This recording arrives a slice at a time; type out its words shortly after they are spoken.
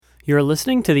You're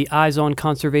listening to the Eyes on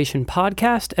Conservation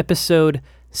podcast, episode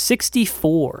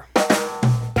 64.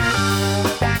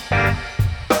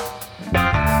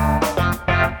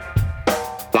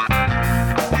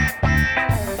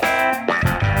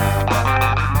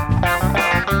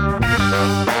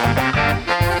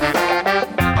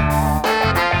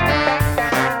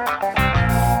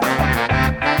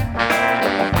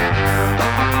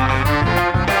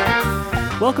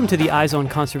 Welcome to the Eyes on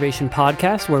Conservation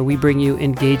podcast, where we bring you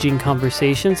engaging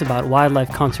conversations about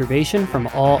wildlife conservation from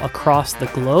all across the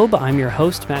globe. I'm your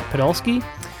host, Matt Podolsky.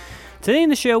 Today in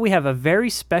the show, we have a very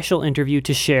special interview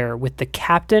to share with the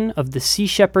captain of the Sea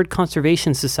Shepherd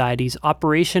Conservation Society's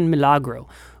Operation Milagro,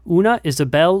 Oona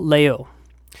Isabelle Layolle.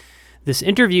 This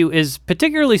interview is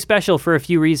particularly special for a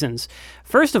few reasons.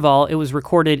 First of all, it was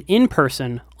recorded in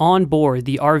person on board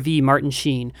the RV Martin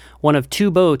Sheen, one of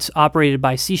two boats operated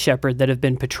by Sea Shepherd that have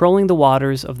been patrolling the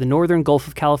waters of the northern Gulf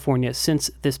of California since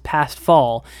this past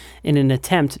fall in an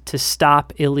attempt to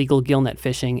stop illegal gillnet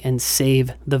fishing and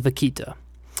save the Vaquita.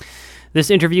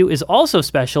 This interview is also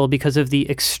special because of the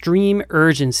extreme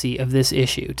urgency of this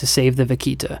issue to save the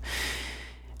Vaquita.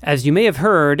 As you may have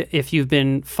heard, if you've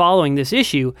been following this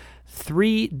issue,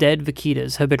 3 dead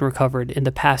vaquitas have been recovered in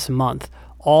the past month,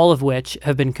 all of which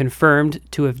have been confirmed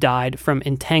to have died from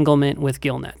entanglement with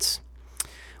gillnets.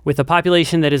 With a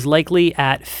population that is likely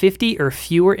at 50 or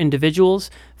fewer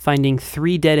individuals, finding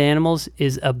 3 dead animals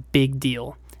is a big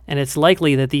deal, and it's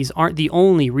likely that these aren't the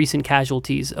only recent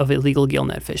casualties of illegal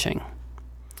gillnet fishing.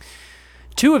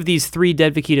 2 of these 3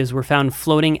 dead vaquitas were found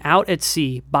floating out at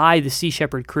sea by the Sea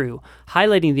Shepherd crew,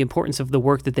 highlighting the importance of the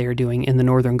work that they are doing in the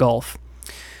northern Gulf.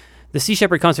 The Sea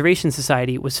Shepherd Conservation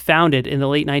Society was founded in the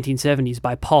late 1970s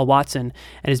by Paul Watson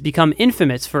and has become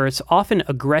infamous for its often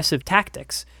aggressive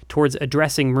tactics towards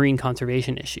addressing marine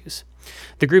conservation issues.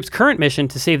 The group's current mission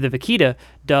to save the Vaquita,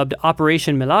 dubbed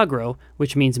Operation Milagro,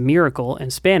 which means miracle in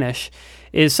Spanish,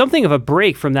 is something of a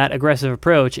break from that aggressive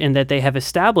approach in that they have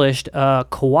established a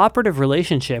cooperative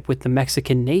relationship with the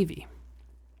Mexican Navy.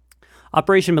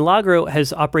 Operation Milagro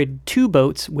has operated 2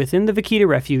 boats within the Vaquita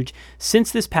Refuge since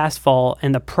this past fall,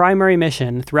 and the primary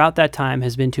mission throughout that time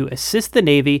has been to assist the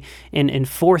Navy in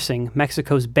enforcing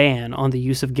Mexico's ban on the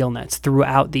use of gillnets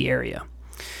throughout the area.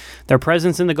 Their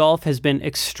presence in the Gulf has been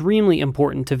extremely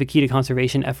important to Vaquita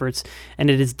conservation efforts, and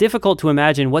it is difficult to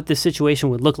imagine what this situation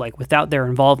would look like without their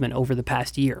involvement over the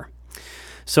past year.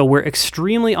 So we're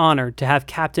extremely honored to have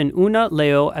Captain Oona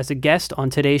Layolle as a guest on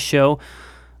today's show.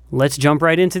 Let's jump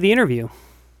right into the interview.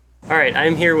 All right,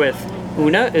 I'm here with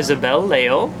Oona Isabelle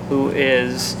Layolle, who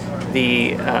is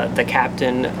the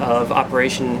captain of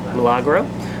Operation Milagro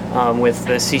with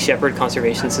the Sea Shepherd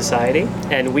Conservation Society.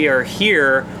 And we are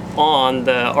here on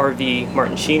the RV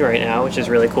Martin Sheen right now, which is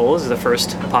really cool. This is the first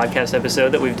podcast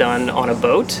episode that we've done on a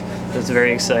boat. It's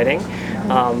very exciting.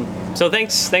 So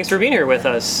thanks for being here with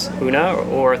us, Oona,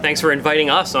 or thanks for inviting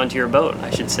us onto your boat, I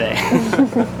should say.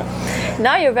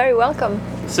 No, you're very welcome.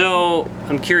 So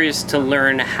I'm curious to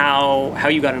learn how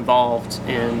you got involved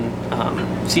in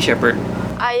Sea Shepherd.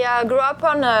 I grew up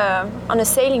on a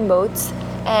sailing boat,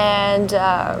 and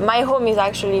my home is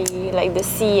actually like the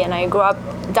sea, and I grew up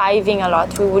diving a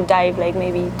lot. We would dive like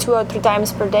maybe 2 or 3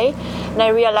 times per day, and I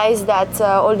realized that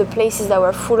all the places that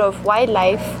were full of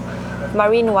wildlife,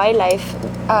 marine wildlife,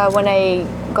 when I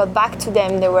got back to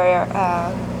them, they were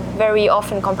very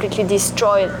often completely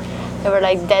destroyed. There were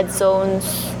like dead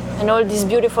zones, and all this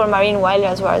beautiful marine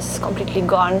wildlife was completely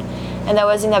gone, and that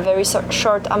was in a very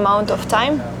short amount of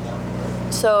time.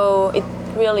 So it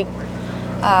really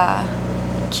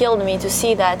killed me to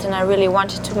see that, and I really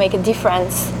wanted to make a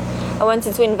difference. I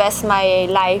wanted to invest my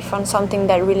life on something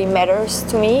that really matters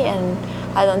to me, and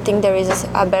I don't think there is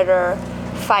a better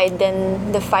fight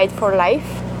than the fight for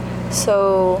life.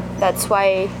 So that's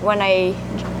why when I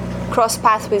crossed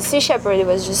paths with Sea Shepherd, it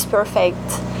was just perfect,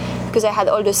 because I had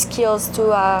all the skills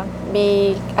to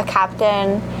be a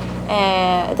captain.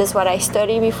 That's what I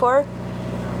studied before.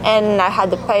 And I had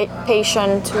the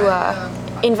passion to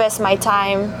invest my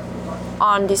time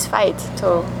on this fight.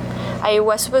 So I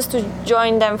was supposed to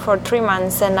join them for 3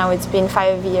 months, and now it's been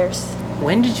 5 years.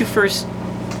 When did you first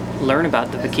learn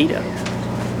about the Vaquita?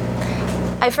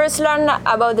 I first learned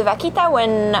about the Vaquita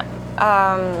when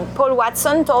Paul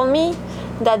Watson told me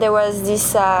that there was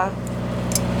this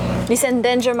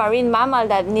endangered marine mammal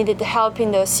that needed help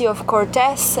in the Sea of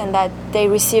Cortez, and that they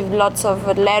received lots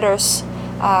of letters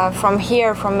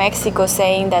from Mexico,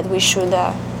 saying that we should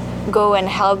go and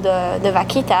help the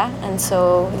Vaquita. And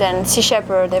so then Sea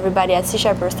Shepherd, everybody at Sea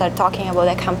Shepherd started talking about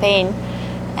that campaign,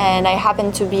 and I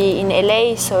happened to be in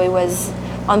LA, so it was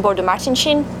on board the Martin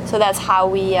Sheen. So that's how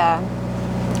we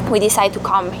we decided to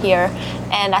come here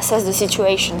and assess the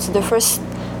situation. So the first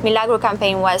Milagro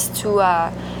campaign was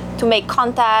to make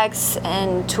contacts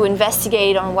and to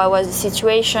investigate on what was the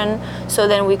situation, so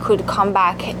then we could come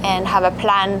back and have a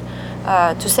plan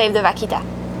to save the Vaquita.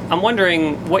 I'm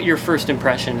wondering what your first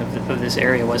impression of this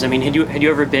area was. I mean, had you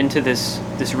ever been to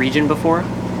this region before?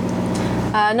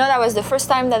 No, that was the first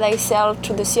time that I sailed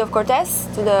to the Sea of Cortez,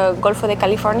 to the Golfo de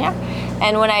California.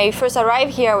 And when I first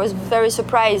arrived here, I was very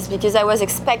surprised because I was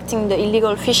expecting the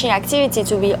illegal fishing activity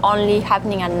to be only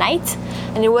happening at night.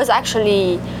 And it was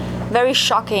actually very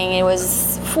shocking. It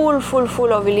was full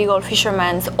of illegal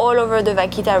fishermen all over the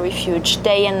Vaquita refuge,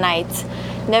 day and night,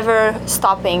 never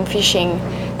stopping fishing.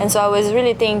 And so I was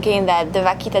really thinking that the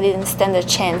Vaquita didn't stand a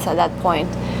chance at that point.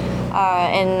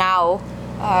 And now,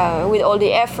 with all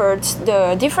the efforts,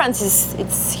 the difference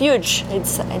it's huge.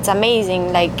 It's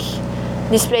amazing. Like,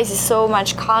 this place is so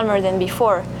much calmer than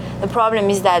before. The problem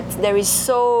is that there is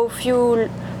so few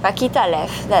Vaquita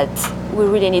left that we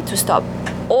really need to stop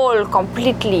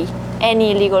completely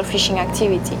any illegal fishing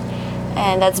activity.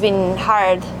 And that's been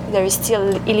hard. There is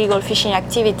still illegal fishing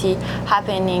activity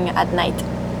happening at night.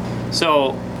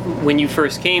 So when you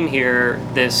first came here,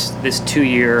 this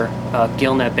 2-year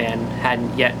gillnet ban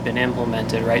hadn't yet been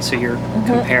implemented, right? So you're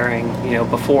comparing,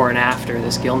 before and after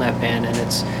this gillnet ban, and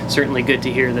it's certainly good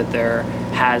to hear that there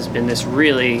has been this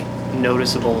really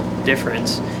noticeable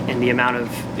difference in the amount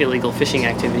of illegal fishing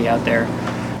activity out there.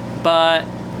 But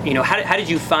how did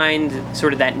you find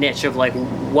sort of that niche of like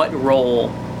what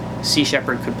role Sea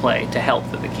Shepherd could play to help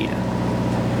the Vaquita?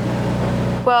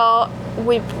 Well,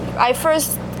 I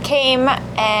first came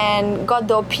and got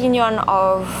the opinion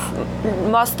of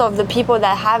most of the people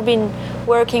that have been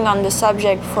working on the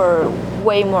subject for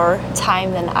way more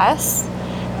time than us.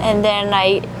 And then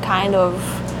I kind of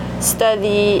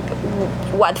study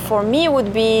what for me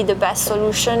would be the best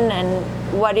solution and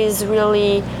what is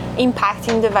really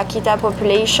impacting the Vaquita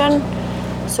population.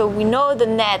 So we know the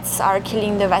nets are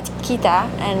killing the Vaquita,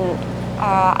 and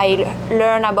I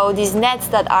learn about these nets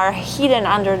that are hidden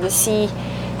under the sea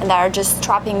and that are just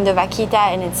trapping the Vaquita,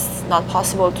 and it's not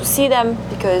possible to see them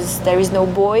because there is no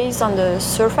buoys on the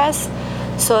surface.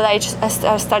 So I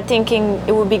start thinking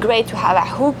it would be great to have a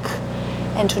hook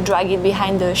and to drag it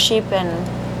behind the ship and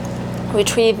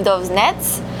retrieve those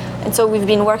nets. And so we've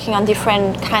been working on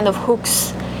different kind of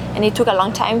hooks, and it took a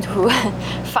long time to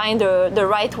find the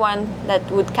right one that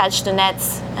would catch the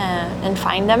nets and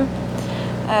find them.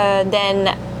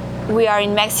 Then we are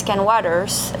in Mexican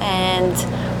waters, and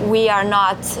we are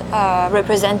not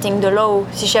representing the law.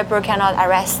 Sea Shepherd cannot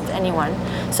arrest anyone.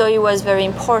 So it was very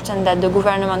important that the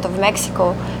government of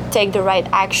Mexico take the right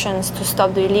actions to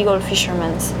stop the illegal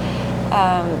fishermen.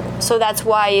 So that's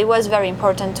why it was very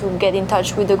important to get in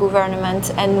touch with the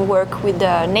government and work with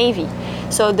the Navy.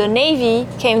 So the Navy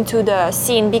came to the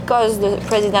scene because the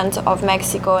president of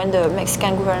Mexico and the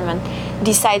Mexican government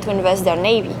decided to invest their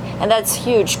Navy. And that's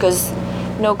huge because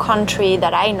no country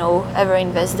that I know ever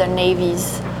invests their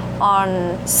navies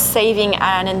on saving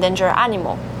an endangered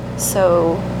animal.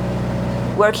 So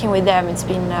working with them, it's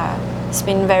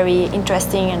been very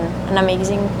interesting and an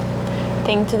amazing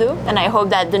thing to do. And I hope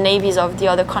that the navies of the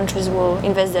other countries will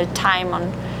invest their time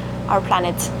on our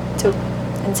planet too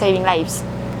and saving lives.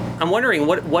 I'm wondering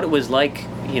what it was like,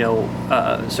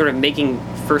 sort of making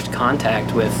first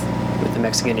contact with the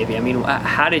Mexican Navy. I mean,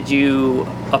 how did you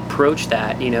approach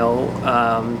that?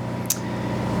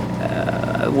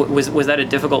 Was that a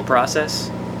difficult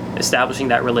process, establishing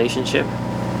that relationship?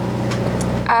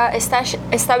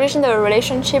 Establishing the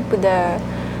relationship with the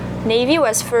Navy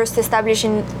was first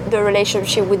establishing the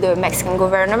relationship with the Mexican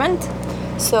government.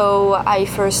 So I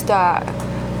first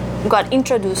got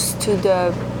introduced to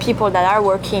the people that are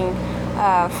working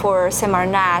for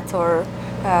Semarnat or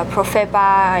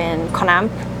Profepa and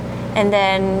CONAMP. And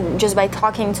then just by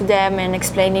talking to them and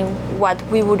explaining what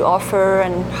we would offer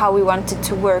and how we wanted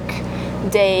to work,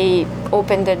 they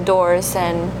opened their doors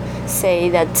and say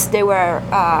that they were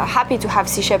happy to have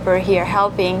Sea Shepherd here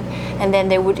helping, and then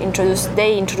they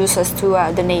introduce us to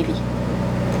the Navy.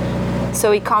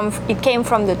 So it came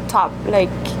from the top, like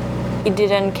it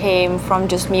didn't came from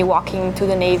just me walking to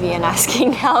the Navy and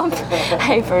asking help.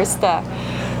 I first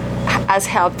asked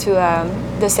help to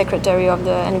the Secretary of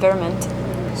the Environment.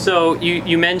 So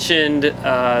you mentioned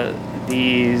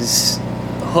these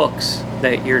hooks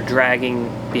that you're dragging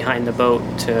behind the boat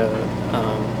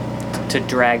to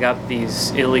drag up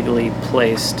these illegally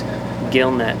placed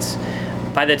gill nets.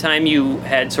 By the time you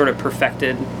had sort of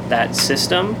perfected that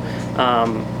system,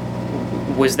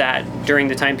 was that during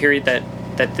the time period that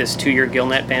this 2-year gill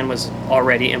net ban was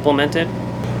already implemented?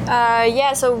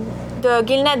 Yeah, so The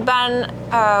gillnet ban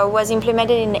was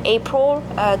implemented in April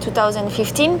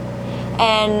 2015,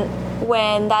 and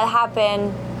when that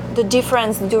happened, the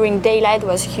difference during daylight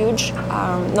was huge.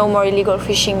 No more illegal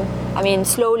fishing.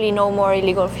 Slowly no more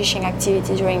illegal fishing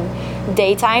activity during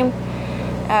daytime.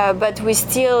 But we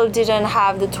still didn't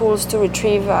have the tools to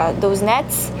retrieve those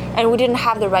nets, and we didn't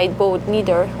have the right boat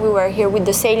neither. We were here with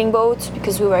the sailing boat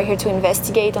because we were here to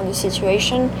investigate on the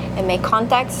situation and make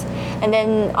contacts. And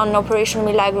then on Operation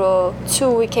Milagro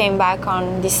 2, we came back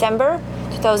on December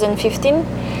 2015,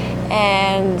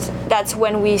 and that's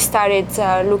when we started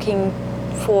looking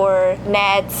for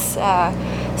nets,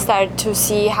 start to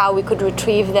see how we could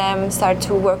retrieve them, start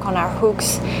to work on our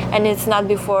hooks. And it's not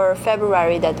before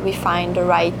February that we find the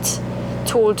right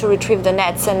tool to retrieve the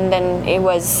nets. And then it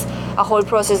was a whole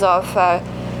process of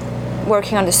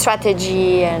working on the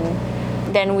strategy, and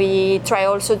then we try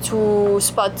also to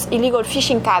spot illegal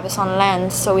fishing camps on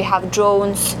land. So we have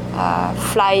drones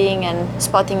flying and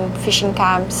spotting fishing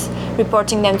camps,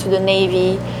 reporting them to the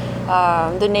Navy.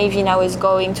 The Navy now is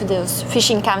going to those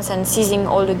fishing camps and seizing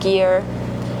all the gear.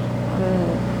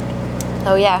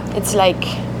 So yeah, it's like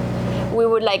we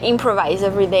would improvise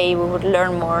every day. We would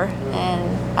learn more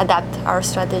and adapt our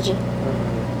strategy.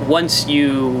 Once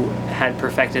you had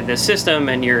perfected this system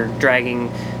and you're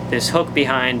dragging this hook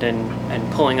behind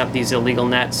and pulling up these illegal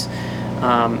nets,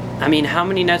 how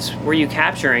many nets were you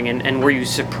capturing, and were you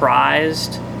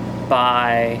surprised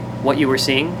by what you were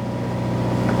seeing?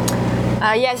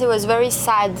 Yes, it was very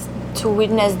sad to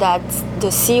witness that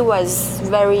the sea was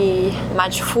very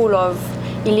much full of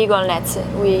illegal nets.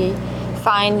 We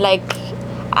find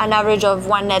an average of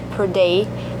 1 net per day,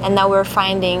 and now we're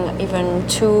finding even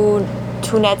two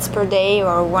nets per day,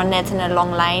 or 1 net in a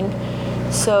long line.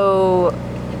 So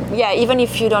yeah, even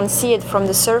if you don't see it from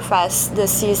the surface, the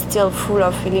sea is still full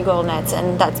of illegal nets,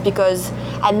 and that's because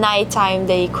at night time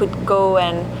they could go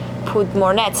and put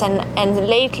more nets, and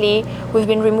lately we've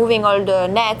been removing all the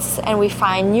nets and we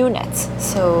find new nets.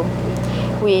 So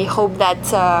we hope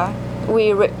that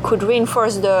we could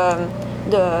reinforce the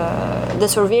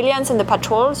surveillance and the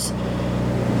patrols,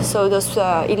 so those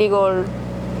illegal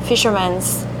fishermen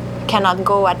cannot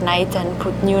go at night and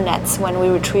put new nets when we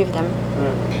retrieve them.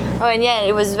 Oh, and yeah,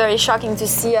 it was very shocking to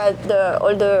see all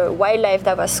the wildlife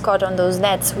that was caught on those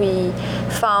nets. We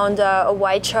found a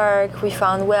white shark, we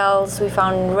found whales, we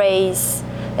found rays.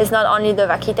 It's not only the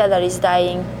vaquita that is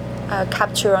dying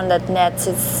captured on that net,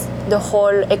 it's the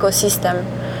whole ecosystem.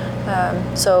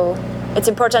 So it's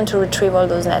important to retrieve all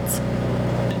those nets.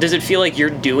 Does it feel like you're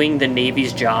doing the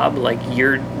Navy's job? Like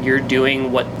you're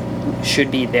doing what should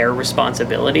be their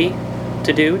responsibility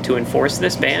to do to enforce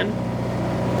this ban?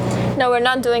 No, we're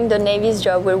not doing the Navy's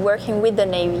job. We're working with the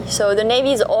Navy. So the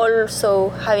Navy is also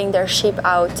having their ship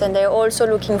out, and they're also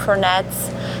looking for nets.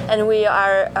 And we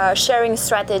are sharing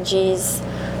strategies.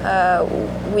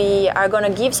 We are going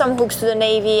to give some hooks to the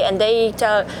Navy, and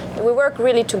we work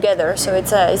really together. So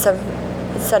it's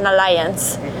an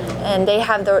alliance, and they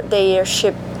have their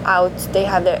ship out. They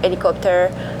have their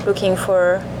helicopter looking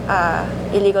for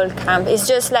illegal camp. It's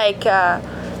just like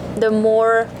the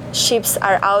more ships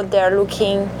are out there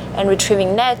looking and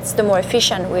retrieving nets, the more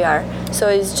efficient we are. So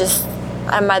it's just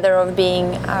a matter of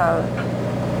being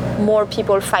more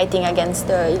people fighting against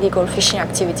the illegal fishing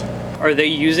activity. Are they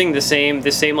using the same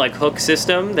like hook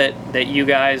system that you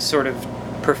guys sort of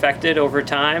perfected over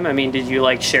time? I mean, did you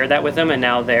share that with them, and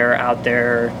now they're out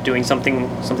there doing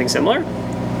something similar?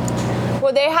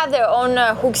 Well, they have their own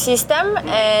hook system,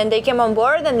 and they came on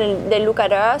board and they look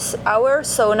at ours.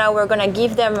 So now we're gonna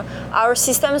give them our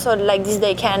system, so like this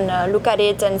they can look at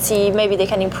it and see maybe they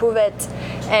can improve it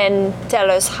and tell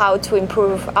us how to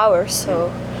improve ours.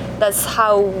 So that's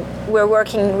how we're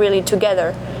working really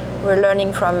together. We're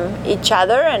learning from each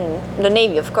other, and the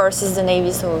Navy, of course, is the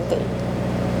Navy, so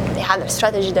they have their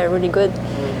strategy. They're really good,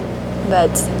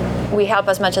 but we help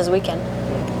as much as we can.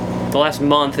 The last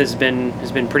month has been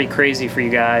pretty crazy for you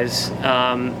guys.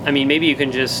 Maybe you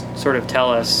can just sort of tell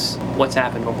us what's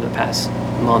happened over the past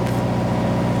month.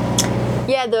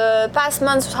 Yeah, the past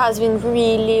month has been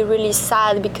really, really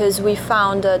sad because we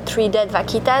found 3 dead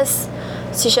vaquitas.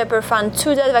 Sea Shepherd found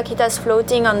 2 dead vaquitas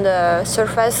floating on the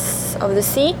surface of the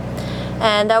sea,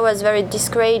 and that was very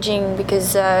discouraging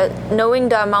because knowing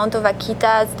the amount of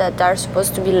vaquitas that are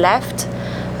supposed to be left,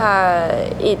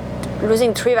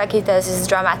 losing 3 vaquitas is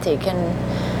dramatic, and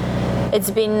it's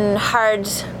been hard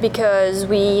because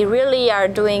we really are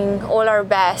doing all our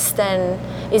best, and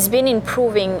it's been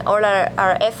improving. All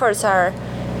our efforts are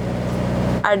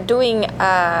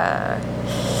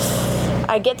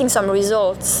getting some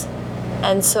results,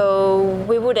 and so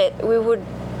we would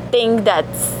think that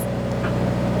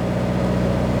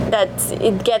that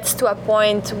it gets to a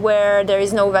point where there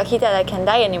is no vaquita that can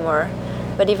die anymore.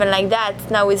 But even like that,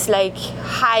 now it's like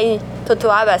high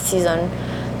totoaba season.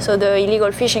 So the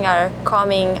illegal fishing are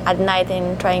coming at night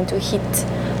and trying to hit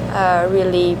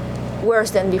really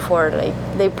worse than before. Like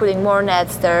they're putting more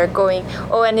nets, they're going.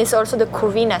 Oh, and it's also the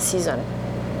curvina season.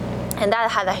 And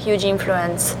that had a huge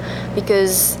influence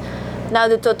because now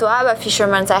the totoaba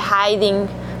fishermen are hiding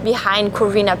behind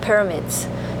curvina pyramids.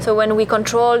 So when we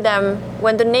control them,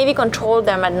 when the Navy controlled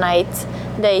them at night,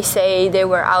 they say they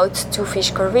were out to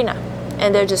fish curvina,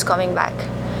 and they're just coming back.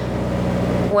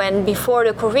 When before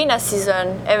the curvina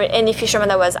season, any fisherman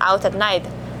that was out at night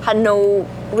had no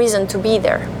reason to be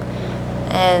there.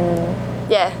 And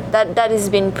yeah, that has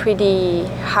been pretty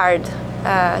hard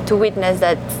to witness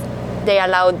that they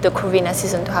allowed the curvina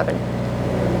season to happen.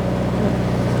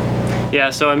 Yeah,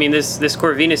 so I mean, this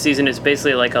Corvina season is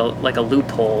basically like a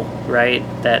loophole, right?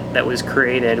 That was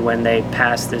created when they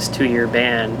passed this 2-year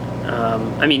ban.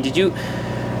 I mean, did you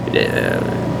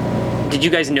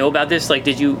guys know about this? Like,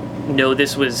 did you know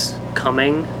this was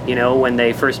coming? You know, when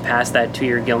they first passed that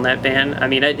 2-year gillnet ban. I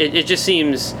mean, it just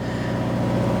seems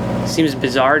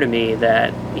bizarre to me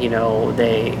that, you know,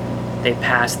 they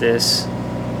passed this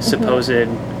supposed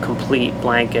complete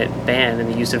blanket ban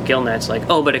in the use of gillnets, like,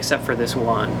 oh, but except for this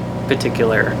one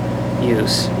particular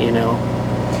use, you know?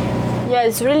 Yeah,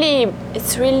 it's really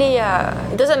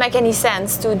it doesn't make any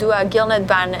sense to do a gillnet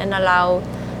ban and allow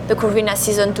the curvina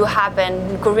season to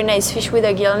happen. Curvina is fished with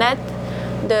a gillnet.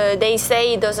 They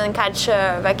say it doesn't catch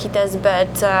vaquitas,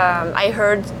 but I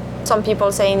heard some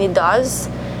people saying it does.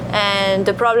 And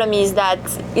the problem is that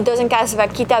it doesn't catch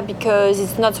vaquita because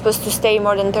it's not supposed to stay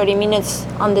more than 30 minutes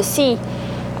on the sea.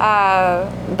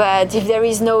 But if there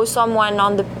is no someone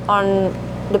on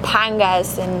the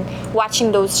pangas and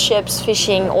watching those ships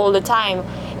fishing all the time,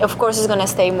 of course it's going to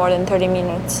stay more than 30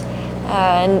 minutes.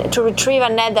 And to retrieve a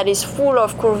net that is full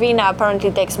of curvina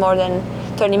apparently takes more than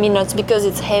 30 minutes because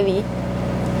it's heavy.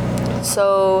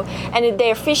 So, and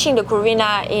they're fishing the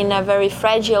curvina in a very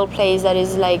fragile place that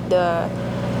is like the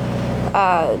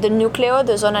nucleo,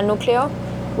 the zona nucleo,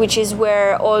 which is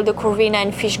where all the curvina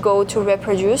and fish go to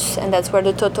reproduce, and that's where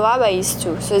the totoaba is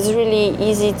too. So it's really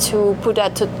easy to put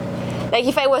that to, like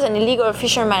if I was an illegal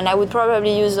fisherman, I would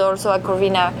probably use also a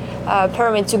curvina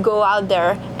permit to go out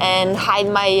there and hide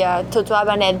my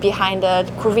totoaba net behind the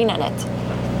curvina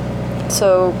net.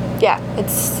 So yeah,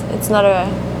 it's not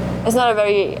a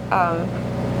very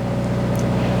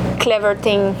clever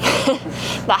thing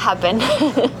that happened.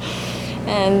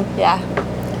 And yeah,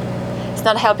 it's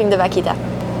not helping the vaquita.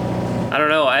 I don't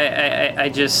know. I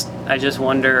just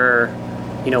wonder,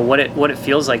 you know, what it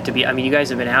feels like to be. I mean, you guys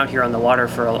have been out here on the water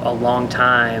for a long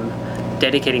time,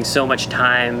 dedicating so much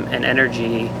time and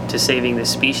energy to saving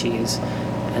this species,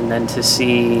 and then to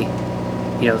see,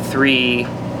 you know, 3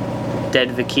 dead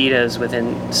vaquitas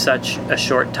within such a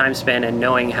short time span, and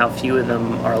knowing how few of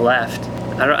them are left.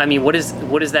 I mean, what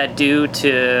does that do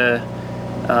to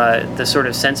the sort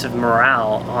of sense of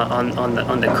morale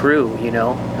on the crew, you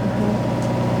know?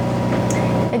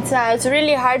 It's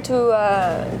really hard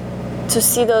to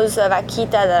see those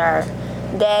vaquita that are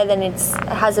dead, and it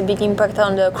has a big impact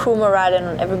on the crew morale and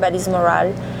on everybody's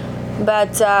morale.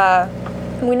 But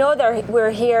we know that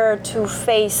we're here to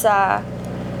face a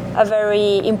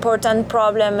very important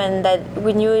problem, and that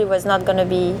we knew it was not going to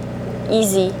be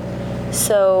easy.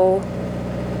 So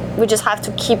we just have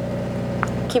to keep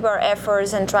our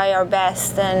efforts and try our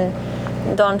best and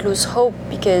don't lose hope,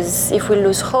 because if we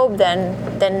lose hope, then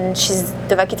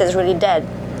the vaquita is really dead.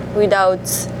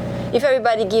 If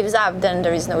everybody gives up, then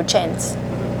there is no chance.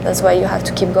 That's why you have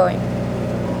to keep going.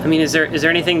 I mean, is there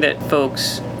anything that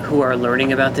folks who are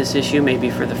learning about this issue, maybe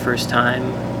for the first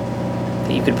time,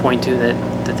 that you could point to that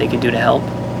they could do to help?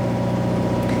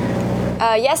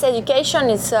 Yes, education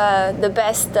is the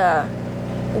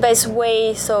best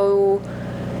way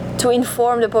to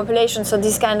inform the population so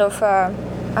this kind of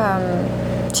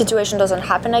situation doesn't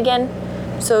happen again.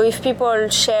 So if people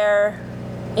share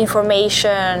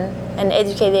information and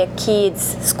educate their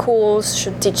kids, schools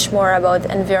should teach more about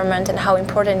environment and how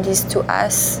important it is to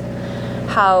us,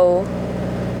 how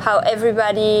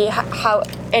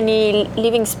any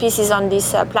living species on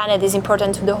this planet is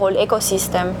important to the whole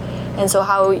ecosystem, and so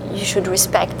how you should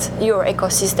respect your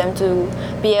ecosystem to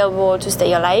be able to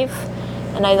stay alive.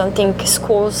 And I don't think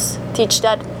schools teach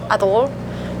that at all,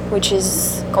 which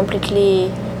is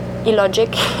completely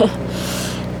illogic.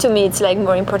 To me, it's like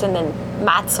more important than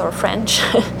maths or French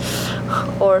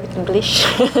or English.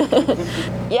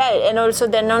 Yeah, and also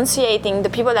denunciating the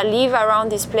people that live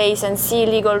around this place and see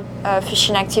illegal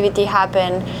fishing activity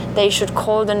happen. They should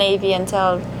call the Navy and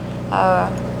tell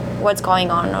what's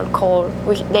going on, or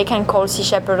they can call Sea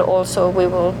Shepherd also. We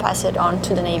will pass it on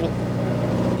to the Navy.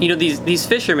 You know, these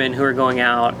fishermen who are going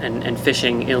out and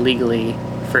fishing illegally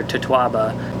for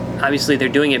totoaba, obviously they're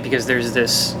doing it because there's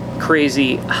this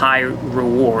crazy high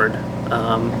reward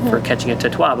for catching a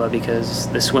totoaba, because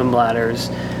the swim bladders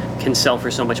can sell for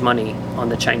so much money on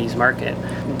the Chinese market.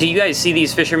 Do you guys see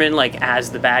these fishermen like as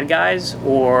the bad guys,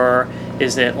 or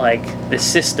is it like the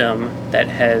system that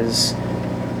has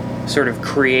sort of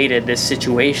created this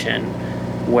situation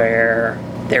where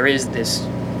there is this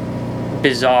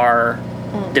bizarre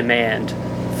demand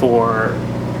for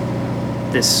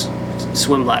this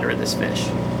swim bladder, this fish?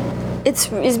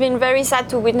 It's been very sad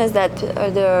to witness that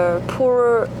the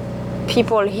poor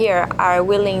people here are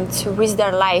willing to risk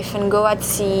their life and go at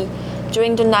sea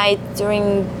during the night,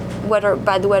 during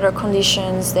bad weather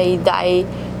conditions. They die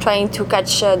trying to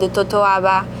catch the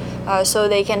totoaba so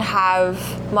they can have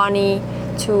money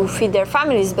to feed their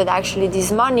families, but actually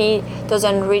this money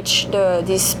doesn't reach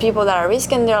these people that are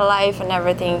risking their life and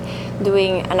everything,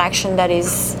 doing an action that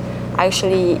is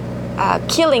actually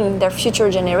killing their future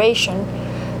generation.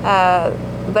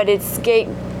 But it's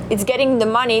getting the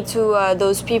money to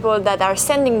those people that are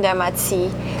sending them at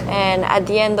sea, and at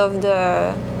the end of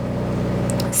the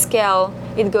scale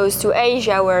it goes to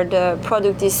Asia, where the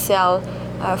product is sold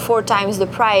 4 times the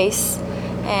price,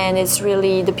 and it's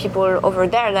really the people over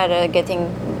there that are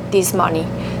getting this money.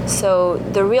 So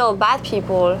the real bad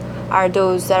people are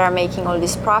those that are making all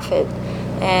this profit,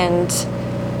 and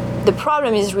the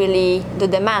problem is really the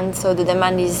demand. So the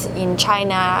demand is in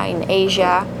China, in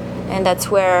Asia, and that's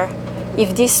where,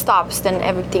 if this stops, then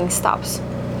everything stops.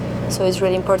 So it's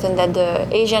really important that the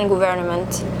Asian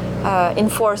government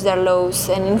enforce their laws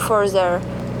and enforce their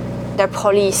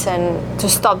police, and to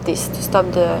stop this, to stop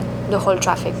the whole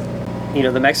traffic. You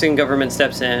know, the Mexican government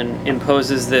steps in,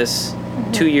 imposes this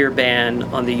 2-year ban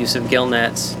on the use of gill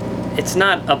nets. It's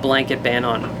not a blanket ban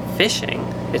on fishing.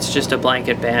 It's just a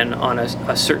blanket ban on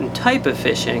a certain type of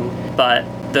fishing. But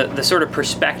the sort of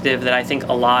perspective that I think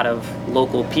a lot of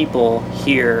local people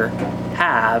here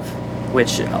have,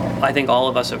 which I think all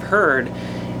of us have heard,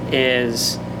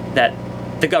 is that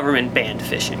the government banned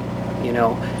fishing, you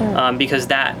know, because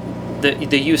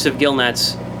the use of gill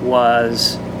nets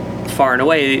was far and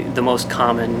away the most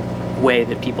common way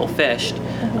that people fished.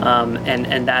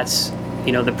 And that's,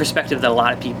 you know, the perspective that a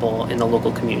lot of people in the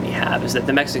local community have, is that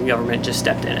the Mexican government just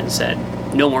stepped in and said,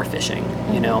 no more fishing,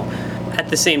 you know. At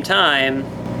the same time,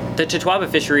 the totoaba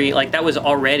fishery, like, that was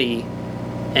already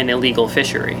an illegal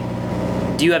fishery.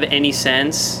 Do you have any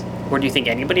sense, or do you think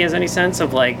anybody has any sense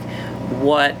of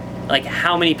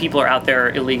how many people are out there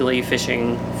illegally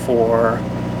fishing for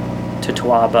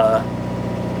totoaba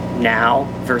now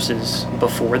versus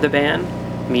before the ban?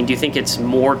 I mean, do you think it's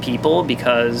more people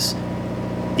because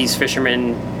these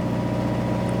fishermen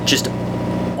just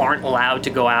aren't allowed to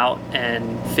go out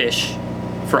and fish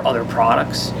for other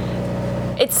products?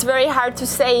 It's very hard to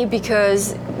say,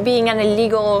 because being an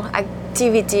illegal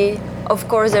activity, of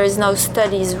course there is no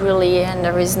studies really, and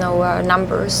there is no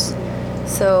numbers.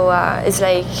 So it's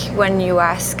like when you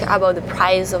ask about the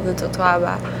price of the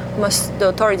totoaba, the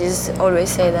authorities always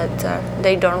say that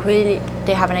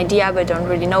they have an idea but don't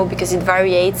really know, because it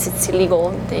varies, it's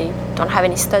illegal, they don't have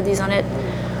any studies on it.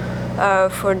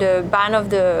 For the ban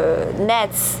of the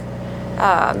nets,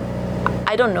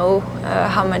 I don't know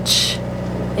how much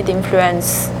it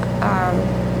influences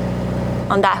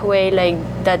on that way, like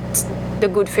that the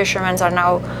good fishermen are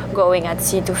now going at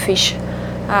sea to fish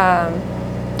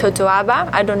totoaba.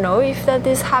 I don't know if that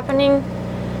is happening,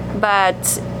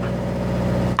 but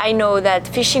I know that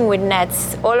fishing with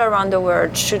nets all around the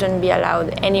world shouldn't be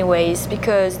allowed anyways,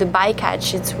 because the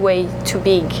bycatch is way too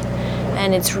big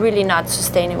and it's really not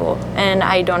sustainable. And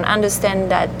I don't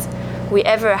understand that we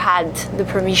ever had the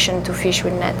permission to fish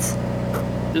with nets.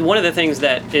 One of the things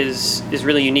that is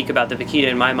really unique about the Vaquita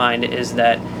in my mind is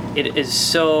that it is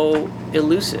so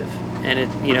elusive, and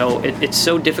it's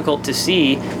so difficult to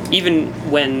see, even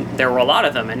when there were a lot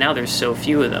of them, and now there's so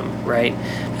few of them, right?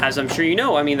 As I'm sure you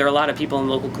know, I mean, there are a lot of people in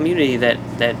the local community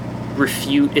that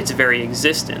refute its very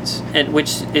existence, and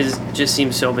which just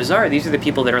seems so bizarre. These are the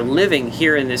people that are living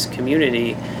here in this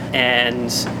community, and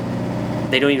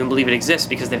they don't even believe it exists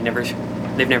because they've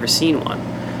never seen one.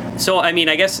 So, I mean,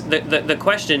 I guess the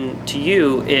question to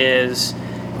you is,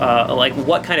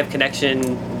 what kind of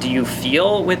connection do you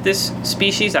feel with this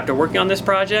species after working on this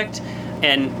project?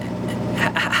 And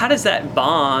how does that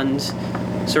bond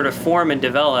sort of form and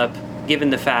develop, given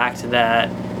the fact that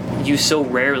you so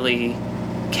rarely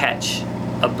catch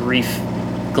a brief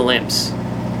glimpse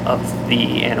of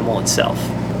the animal itself?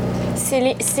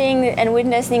 seeing and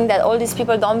witnessing that all these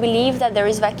people don't believe that there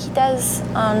is vaquitas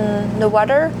on the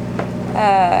water,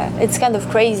 it's kind of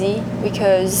crazy,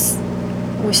 because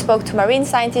we spoke to marine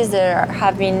scientists. There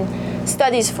have been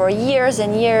studies for years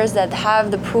and years that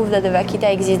have the proof that the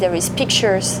vaquita exists. There is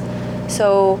pictures.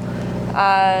 So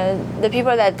the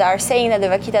people that are saying that the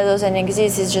vaquita doesn't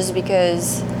exist is just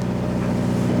because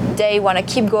they want to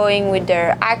keep going with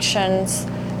their actions,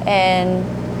 and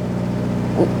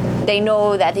they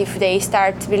know that if they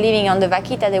start believing on the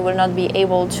vaquita, they will not be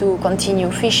able to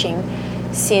continue fishing,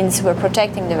 since we're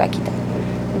protecting the vaquita.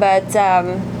 But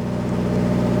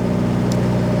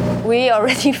we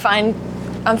already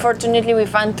unfortunately we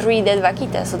found 3 dead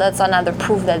vaquitas, so that's another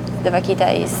proof that the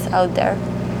vaquita is out there.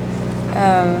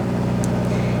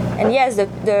 And yes,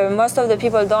 the most of the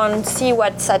people don't see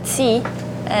what's at sea,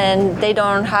 and they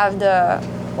don't have the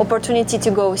opportunity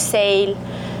to go sail,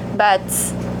 but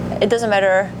it doesn't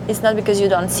matter. It's not because you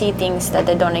don't see things that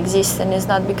they don't exist, and it's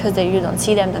not because you don't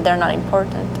see them that they're not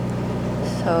important.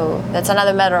 So that's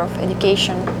another matter of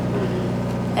education.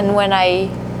 And when I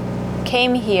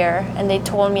came here and they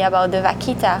told me about the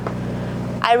vaquita,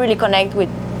 I really connect with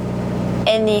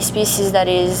any species that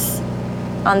is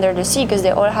under the sea, because they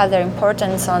all have their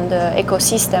importance on the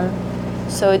ecosystem.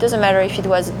 So it doesn't matter if it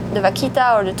was the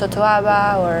vaquita or the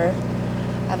totoaba or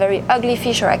a very ugly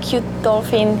fish or a cute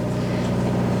dolphin,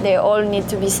 they all need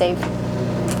to be saved.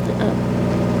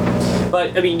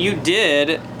 But I mean, you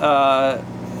did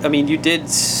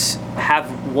have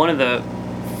one of the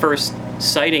first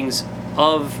sightings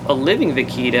of a living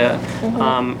vaquita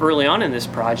early on in this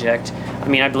project. I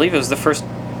mean, I believe it was the first.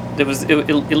 It was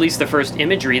at least the first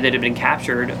imagery that had been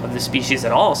captured of the species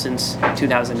at all since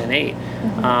 2008.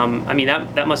 I mean,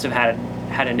 that must have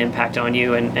had an impact on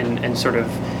you, and sort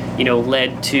of,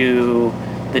 led to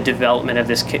the development of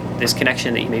this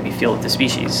connection that you maybe feel with the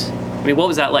species. I mean, what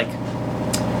was that like?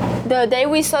 The day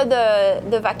we saw the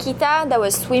vaquita that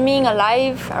was swimming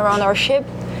alive around our ship,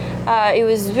 it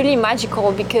was really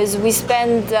magical, because we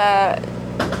spent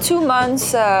 2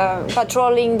 months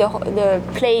patrolling the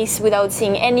place without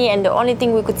seeing any, and the only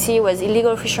thing we could see was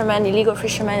illegal fishermen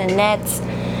and nets.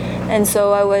 And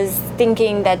so I was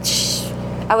thinking that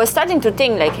I was starting to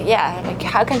think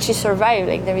how can she survive?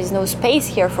 Like, there is no space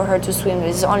here for her to swim.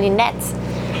 There's only nets.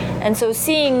 And so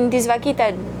seeing this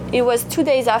vaquita, it was 2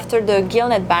 days after the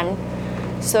gillnet ban.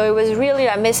 So it was really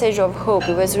a message of hope.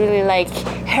 It was really like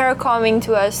her coming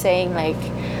to us saying,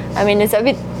 it's a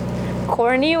bit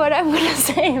corny what I'm gonna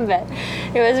say, but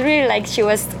it was really like she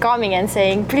was coming and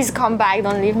saying, please come back,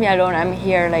 don't leave me alone, I'm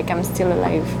here, I'm still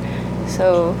alive.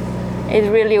 So it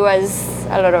really was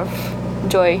a lot of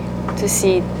joy to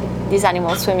see these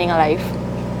animals swimming alive.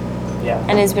 Yeah.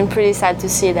 And it's been pretty sad to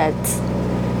see that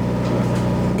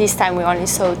this time we only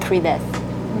saw 3 deaths.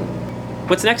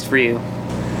 What's next for you?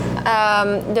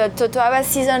 The totoaba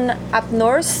season up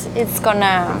north, it's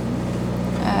gonna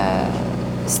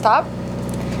stop,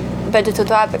 but the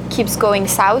totoaba keeps going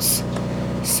south.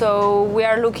 So we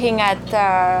are looking at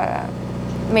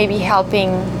maybe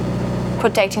helping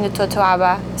protecting the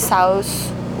totoaba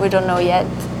south. We don't know yet.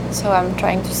 So I'm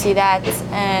trying to see that,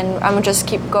 and I'm just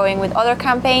keep going with other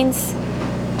campaigns.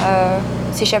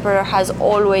 Sea Shepherd has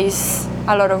always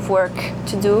a lot of work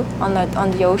to do on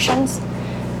the oceans,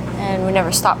 and we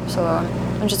never stop. So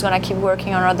I'm just gonna keep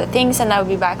working on other things, and I'll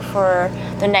be back for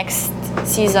the next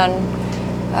season.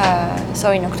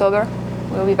 So in October,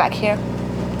 we'll be back here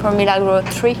for Milagro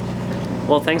 3.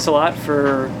 Well, thanks a lot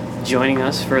for joining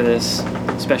us for this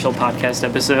special podcast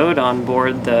episode on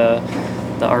board the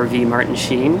RV Martin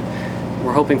Sheen.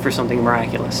 We're hoping for something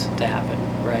miraculous to happen,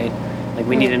 right? Like,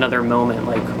 we need another moment,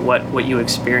 like what you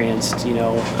experienced,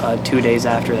 2 days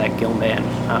after that gill ban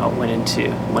went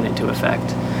into effect.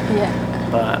 Yeah.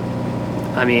 But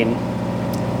I mean,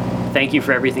 thank you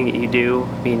for everything that you do.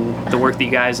 I mean, the work that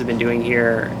you guys have been doing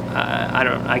here, I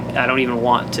don't even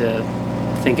want to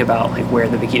think about where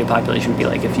the vaquita population would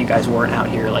be if you guys weren't out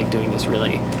here doing this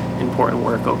really important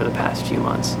work over the past few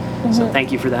months. Mm-hmm. So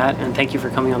thank you for that, and thank you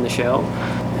for coming on the show.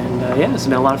 And it's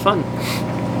been a lot of fun.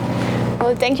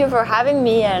 Well, thank you for having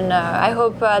me, and I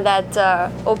hope that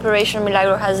Operation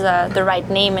Milagro has the right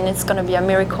name, and it's going to be a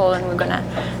miracle, and we're going to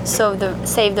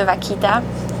save the vaquita.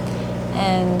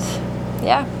 And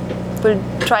we'll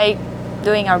try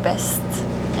doing our best.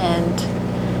 And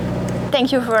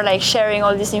thank you for sharing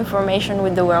all this information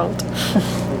with the world.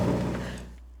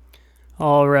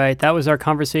 All right, that was our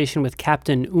conversation with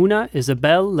Captain Oona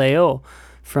Isabelle Layolle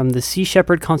from the Sea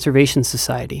Shepherd Conservation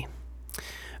Society.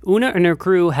 Oona and her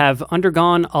crew have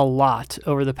undergone a lot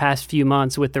over the past few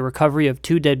months with the recovery of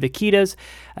 2 dead vaquitas,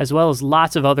 as well as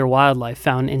lots of other wildlife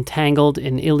found entangled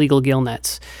in illegal gill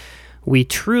nets. We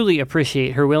truly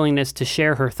appreciate her willingness to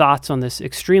share her thoughts on this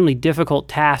extremely difficult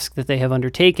task that they have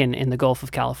undertaken in the Gulf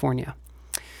of California.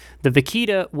 The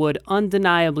Vaquita would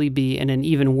undeniably be in an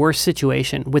even worse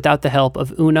situation without the help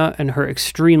of Oona and her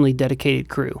extremely dedicated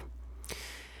crew.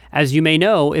 As you may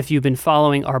know, if you've been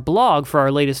following our blog for our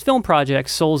latest film project,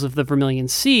 Souls of the Vermilion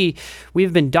Sea,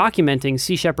 we've been documenting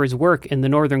Sea Shepherd's work in the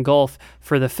Northern Gulf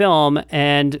for the film,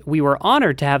 and we were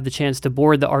honored to have the chance to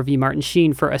board the RV Martin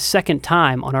Sheen for a second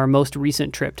time on our most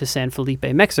recent trip to San Felipe,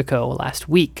 Mexico last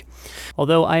week.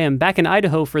 Although I am back in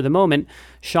Idaho for the moment,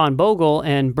 Sean Bogle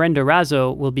and Brenda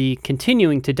Razzo will be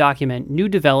continuing to document new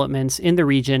developments in the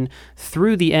region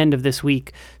through the end of this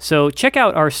week. So check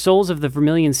out our Souls of the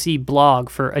Vermilion Sea blog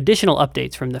for additional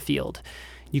updates from the field.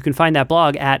 You can find that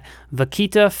blog at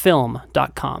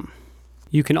vaquitafilm.com.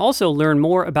 You can also learn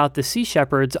more about the Sea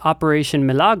Shepherd's Operation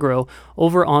Milagro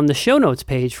over on the show notes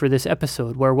page for this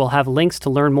episode, where we'll have links to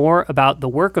learn more about the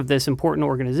work of this important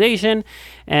organization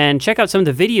and check out some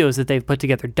of the videos that they've put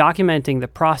together documenting the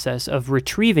process of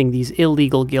retrieving these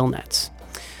illegal gill nets.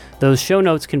 Those show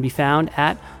notes can be found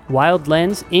at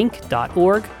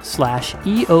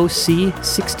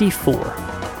wildlensinc.org/EOC64.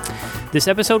 This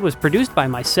episode was produced by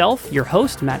myself, your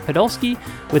host, Matt Podolsky,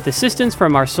 with assistance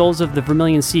from our Souls of the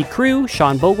Vermilion Sea crew,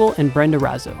 Sean Bogle and Brenda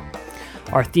Razzo.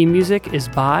 Our theme music is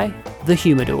by The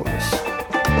Humidors.